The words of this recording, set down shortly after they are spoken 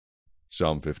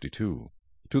Psalm 52.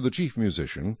 To the chief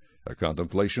musician, a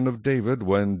contemplation of David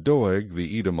when Doeg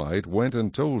the Edomite went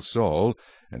and told Saul,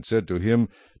 and said to him,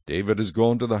 David is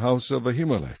gone to the house of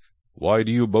Ahimelech. Why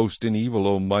do you boast in evil,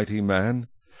 O mighty man?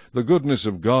 The goodness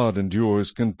of God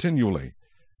endures continually.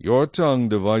 Your tongue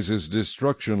devises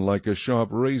destruction like a sharp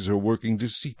razor working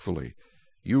deceitfully.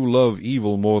 You love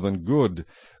evil more than good,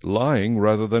 lying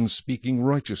rather than speaking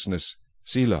righteousness.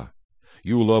 Selah.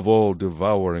 You love all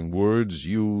devouring words,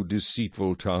 you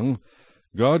deceitful tongue.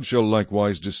 God shall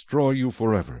likewise destroy you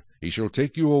forever. He shall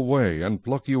take you away, and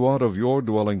pluck you out of your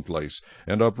dwelling place,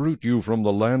 and uproot you from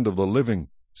the land of the living.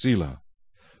 Selah.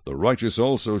 The righteous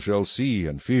also shall see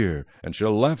and fear, and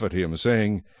shall laugh at him,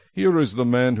 saying, Here is the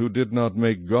man who did not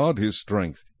make God his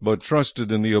strength, but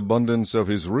trusted in the abundance of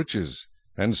his riches,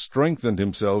 and strengthened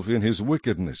himself in his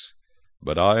wickedness.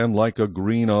 But I am like a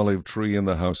green olive tree in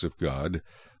the house of God.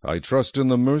 I trust in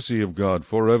the mercy of God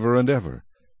forever and ever.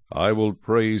 I will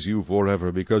praise you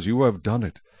forever, because you have done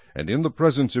it, and in the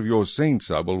presence of your saints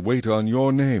I will wait on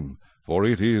your name, for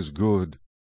it is good.